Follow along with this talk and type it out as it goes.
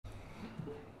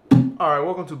All right,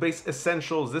 welcome to Bass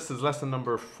Essentials. This is lesson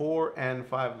number 4 and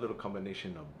 5, little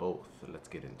combination of both. Let's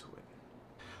get into it.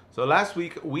 So last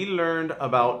week we learned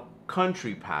about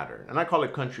country pattern, and I call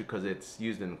it country because it's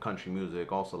used in country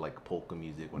music, also like polka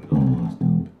music when it goes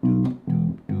doop, doop,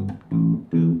 doop, doop,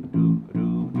 doop, doop,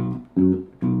 doop, doop,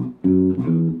 doop,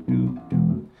 doop, doop,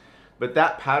 doop. But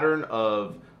that pattern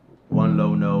of one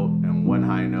low note and one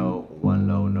high note, one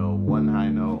low note, one high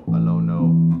note, a low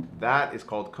note, that is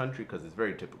called country because it's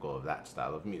very typical of that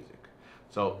style of music.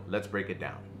 So let's break it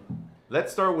down.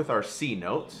 Let's start with our C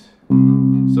note.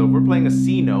 So if we're playing a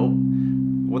C note,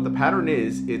 what the pattern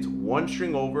is, it's one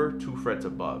string over, 2 frets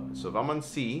above. So if I'm on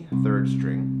C, 3rd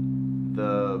string,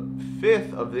 the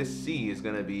 5th of this C is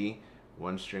going to be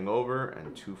 1 string over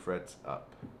and 2 frets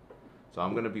up. So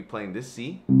I'm going to be playing this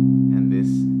C and this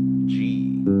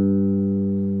G.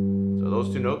 So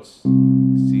those 2 notes,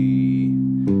 C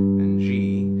and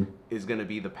G, is going to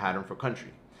be the pattern for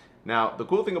country. Now, the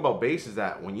cool thing about bass is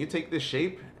that when you take this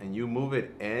shape and you move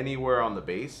it anywhere on the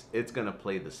bass, it's going to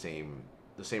play the same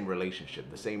relationship,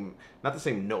 not the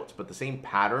same notes, but the same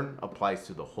pattern applies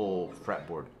to the whole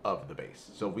fretboard of the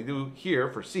bass. So if we do here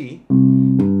for C,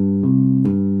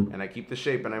 and I keep the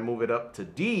shape and I move it up to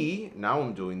D, now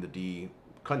I'm doing the D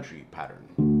country pattern.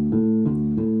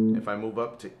 If I move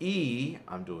up to E,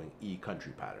 I'm doing E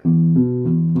country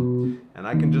pattern. And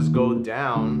I can just go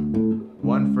down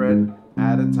 1 fret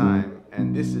at a time,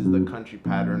 and this is the country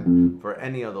pattern for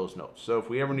any of those notes. So if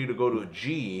we ever need to go to a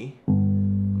G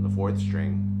on the 4th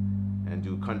string and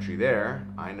do country there,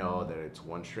 I know that it's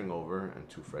 1 string over and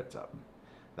 2 frets up.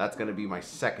 That's going to be my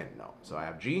 2nd note. So I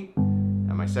have G,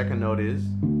 and my 2nd note is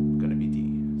going to be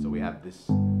D. So we have this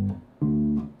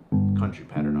country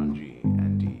pattern on G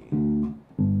and D.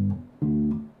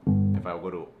 If I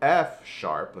go to F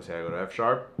sharp, let's say I go to F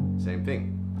sharp, same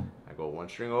thing. I go 1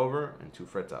 string over and 2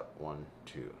 frets up, 1,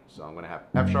 2. So I'm going to have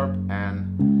F sharp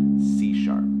and C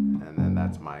sharp, and then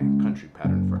that's my country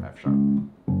pattern for F sharp.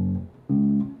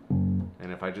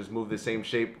 And if I just move the same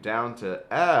shape down to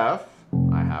F,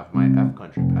 I have my F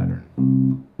country pattern.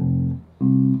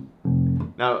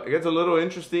 Now, it gets a little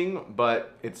interesting,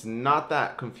 but it's not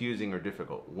that confusing or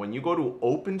difficult. When you go to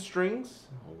open strings,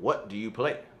 what do you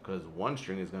play? Because one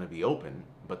string is going to be open,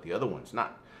 but the other one's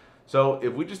not. So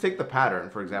if we just take the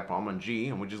pattern, for example, I'm on G,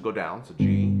 and we just go down, so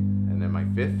G, and then my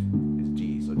 5th is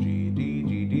D, so G, D,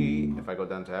 G, D. If I go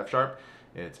down to F sharp,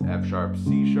 it's F sharp,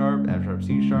 C sharp, F sharp,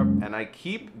 C sharp, and I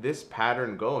keep this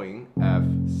pattern going, F,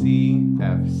 C,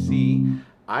 F, C.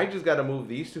 I just got to move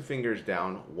these 2 fingers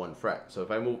down 1 fret. So if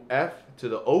I move F to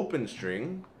the open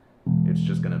string, it's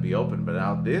just going to be open, but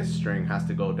now this string has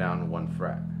to go down 1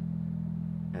 fret.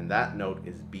 And that note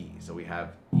is B. So we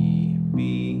have E,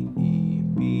 B, E,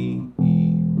 B,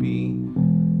 E, B,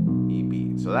 E,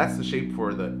 B. So that's the shape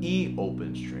for the E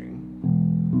open string.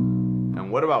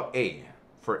 And what about A?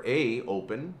 For A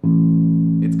open,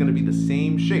 it's going to be the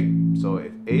same shape. So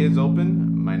if A is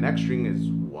open, my next string is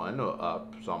 1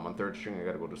 up. So I'm on 3rd string, I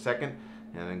got to go to 2nd,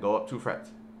 and then go up 2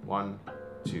 frets. 1,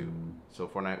 2. So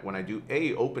for when I do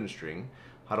A open string,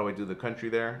 how do I do the country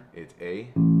there? It's A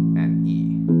and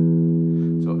E.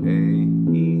 So A, E,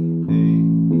 A,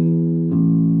 E.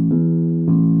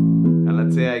 And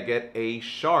let's say I get A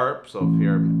sharp. So if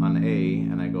here I'm on A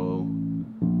and I go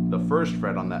the 1st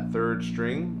fret on that 3rd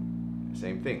string,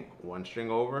 same thing. 1 string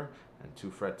over and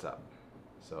 2 frets up.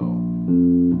 So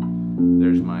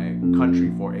there's my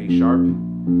country for A sharp.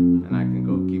 And I can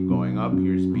keep going up.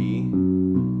 Here's B.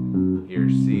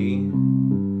 Here's C.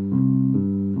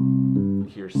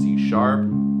 Here's C sharp.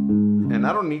 And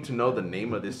I don't need to know the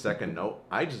name of this 2nd note.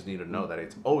 I just need to know that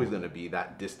it's always going to be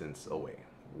that distance away.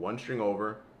 1 string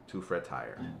over, 2 frets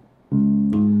higher.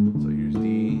 So here's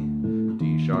D,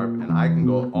 D sharp, and I can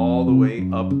go all the way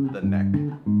up the neck.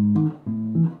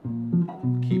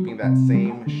 Keeping that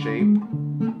same shape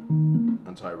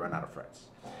until I run out of frets.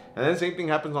 And then the same thing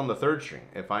happens on the 3rd string.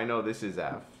 If I know this is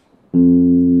F,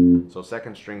 so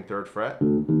 2nd string, 3rd fret,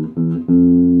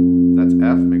 that's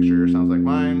F. Make sure yours sounds like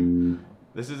mine.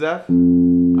 This is F.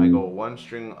 I go 1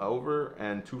 string over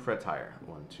and 2 frets higher.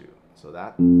 1, 2. So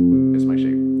that is my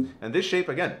shape. And this shape,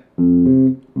 again,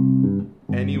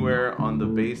 anywhere on the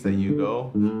bass that you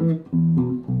go,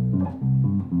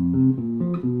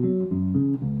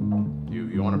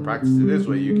 if you want to practice it this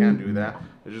way, you can do that.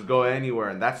 Just go anywhere,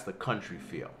 and that's the country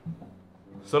feel.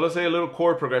 So let's say a little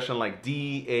chord progression like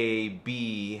D, A,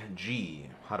 B, G.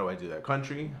 How do I do that?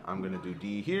 Country, I'm going to do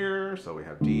D here. So we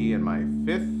have D in my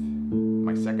 5th,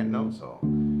 my 2nd note. So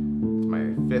it's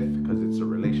my 5th because it's a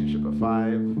relationship of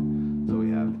 5. So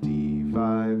we have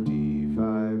D5,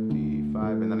 D5,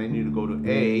 D5. And then I need to go to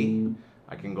A.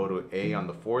 I can go to A on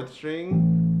the 4th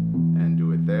string. and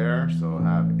do it there. So I'll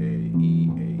have A, E,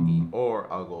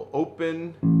 or I'll go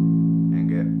open and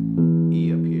get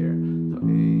E up here. So A,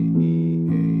 E.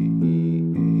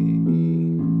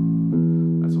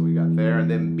 That's what we got there. And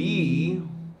then B,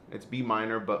 it's B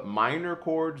minor, but minor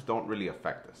chords don't really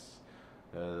affect us.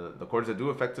 The chords that do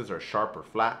affect us are sharp or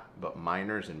flat, but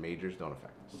minors and majors don't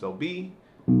affect us. So B,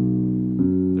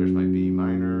 there's my B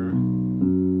minor,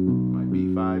 my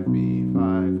B5,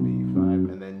 B5, B5,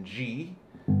 and then G,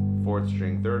 4th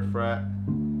string, 3rd fret.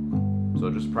 So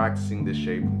just practicing this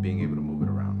shape and being able to move it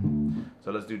around.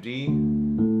 So let's do D,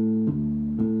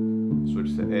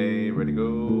 switch to A, ready, go.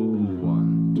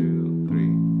 1, 2,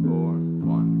 3, 4,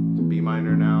 1. To B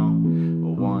minor now.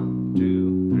 1,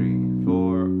 2, 3,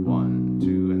 4, 1,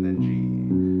 2, and then G,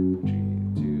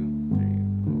 2,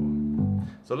 3,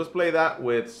 4. So let's play that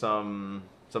with some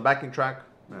backing track,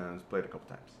 and let's play it a couple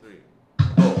times. 3,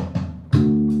 4.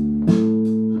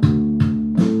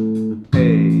 A,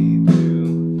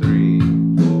 2, 3,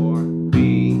 4, B,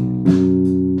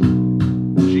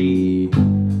 G.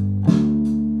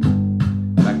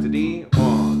 Back to D.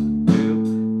 1,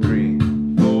 2, 3,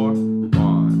 4.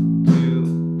 1,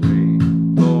 2, 3,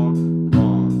 4.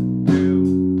 1,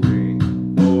 2, 3,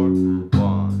 4.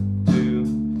 1, 2, 3, 4. 1,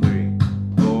 2, 3,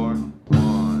 4.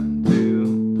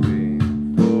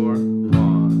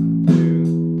 1,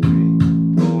 2, 3,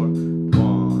 4.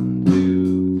 1,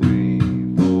 2, 3, 4.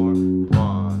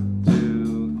 1, 2,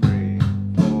 3, 4.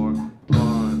 1,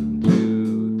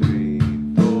 2, 3,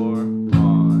 4.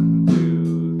 1,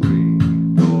 2, 3,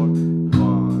 4.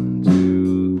 1,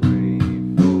 2, 3,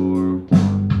 4. 1,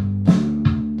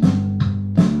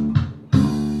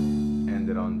 2. End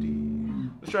it on D.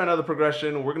 Let's try another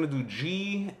progression. We're gonna do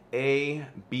G, A,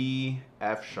 B,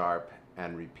 F sharp,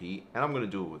 and repeat. And I'm gonna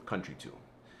do it with country too.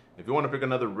 If you want to pick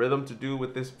another rhythm to do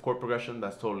with this chord progression,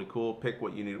 that's totally cool. Pick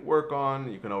what you need to work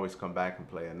on. You can always come back and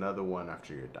play another one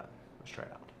after you're done. Let's try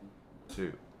it out.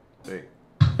 2, 3,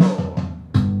 4.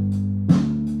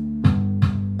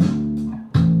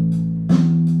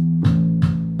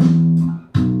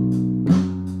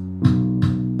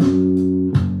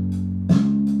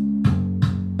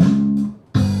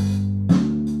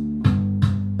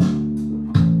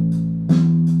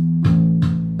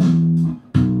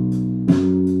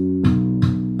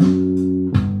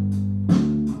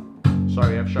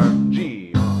 Sorry, F sharp,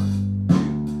 G. 1,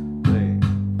 2, 3,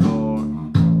 4. 1.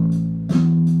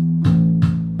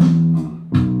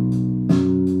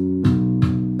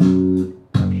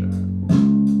 F sharp.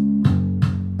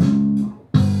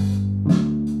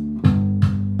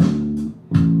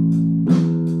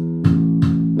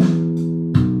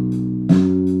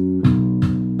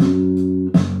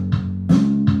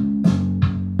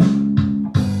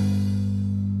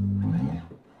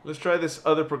 Let's try this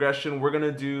other progression. We're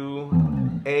gonna do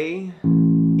A,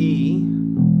 E,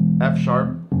 F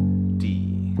sharp,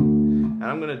 D. And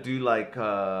I'm gonna do like,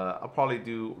 I'll probably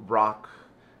do rock,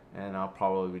 and I'll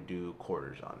probably do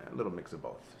quarters on it. A little mix of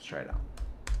both. Let's try it out.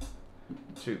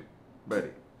 2,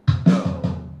 ready, go.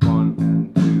 1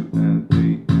 and 2 and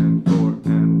 3 and 4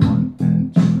 and 1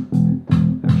 and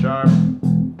 2. F sharp.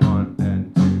 1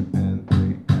 and 2 and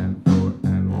 3 and 4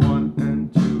 and 1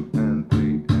 and 2 and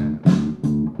 3 and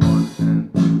 1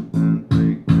 and 2 and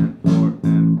 3 and 4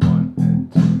 and 1 and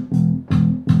 2.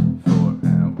 4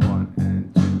 and 1 and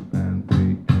 2 and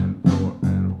 3 and 4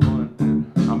 and 1 and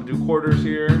I'm gonna do quarters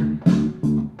here.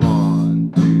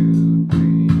 1, 2,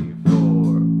 3,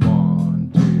 4.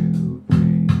 1, 2,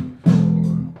 3, 4.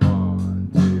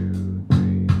 1, 2,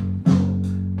 3, 4.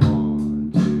 1,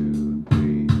 2,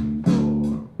 3, 4. 1, 2, 3, 4.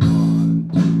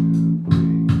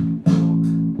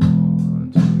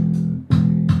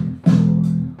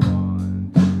 1,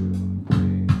 2,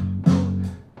 3, 4.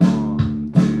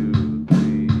 1, 2,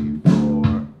 3,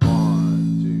 4. 1,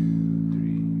 2,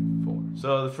 3, 4. So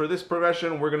for this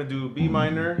progression, we're gonna do B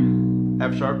minor,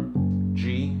 F sharp,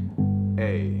 G,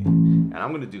 A, and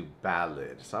I'm gonna do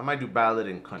ballad. So I might do ballad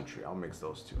and country. I'll mix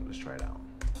those two. Let's try it out.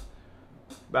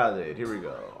 Ballad. Here we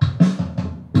go.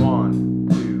 1,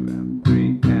 2, and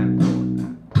 3 and 4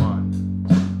 and 1,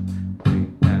 2, 3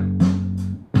 and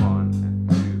 1 and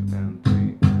 2 and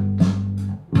 3 and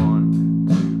 1,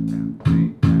 2 and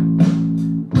 3 and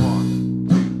 1,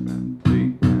 2 and 3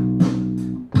 and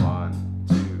 1,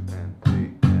 2 and 3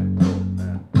 and 4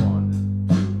 and 1,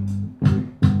 2, 3,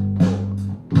 4.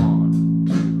 1,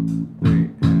 2, 3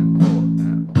 and 4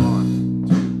 and 1,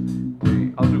 2,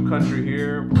 3. I'll do country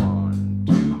here. 1,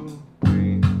 2,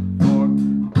 3, 4.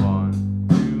 1,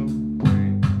 2,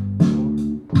 3,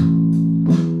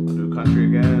 4. I'll do country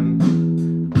again.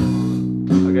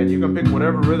 Again, you can pick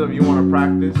whatever rhythm you want to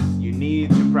practice. You need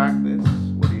to practice.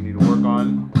 What do you need to work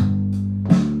on?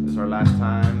 last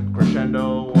time.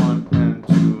 Crescendo, 1 and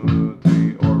 2,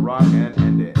 3, or rock and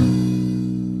end it.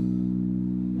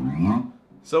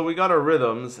 So we got our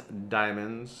rhythms: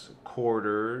 diamonds,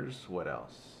 quarters, what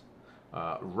else?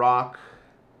 Rock,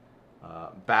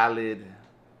 ballad,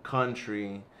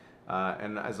 country,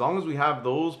 and as long as we have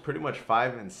those pretty much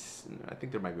 5, and I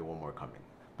think there might be one more coming,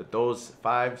 but those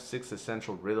 5, 6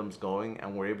 essential rhythms going,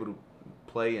 and we're able to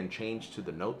play and change to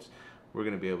the notes, we're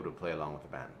going to be able to play along with the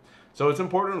band. So it's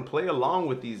important to play along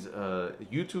with these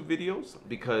YouTube videos,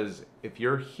 because if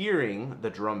you're hearing the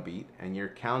drum beat and you're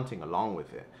counting along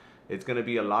with it, it's going to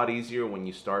be a lot easier when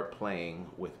you start playing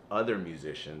with other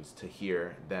musicians to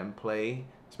hear them play,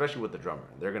 especially with the drummer.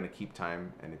 They're going to keep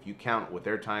time, and if you count with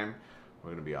their time,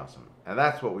 we're going to be awesome. And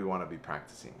that's what we want to be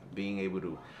practicing, being able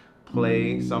to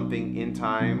play something in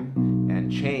time and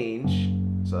change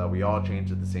so that we all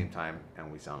change at the same time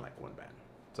and we sound like one band.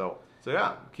 So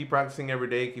yeah, keep practicing every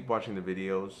day, keep watching the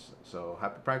videos. So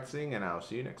happy practicing, and I'll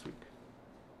see you next week.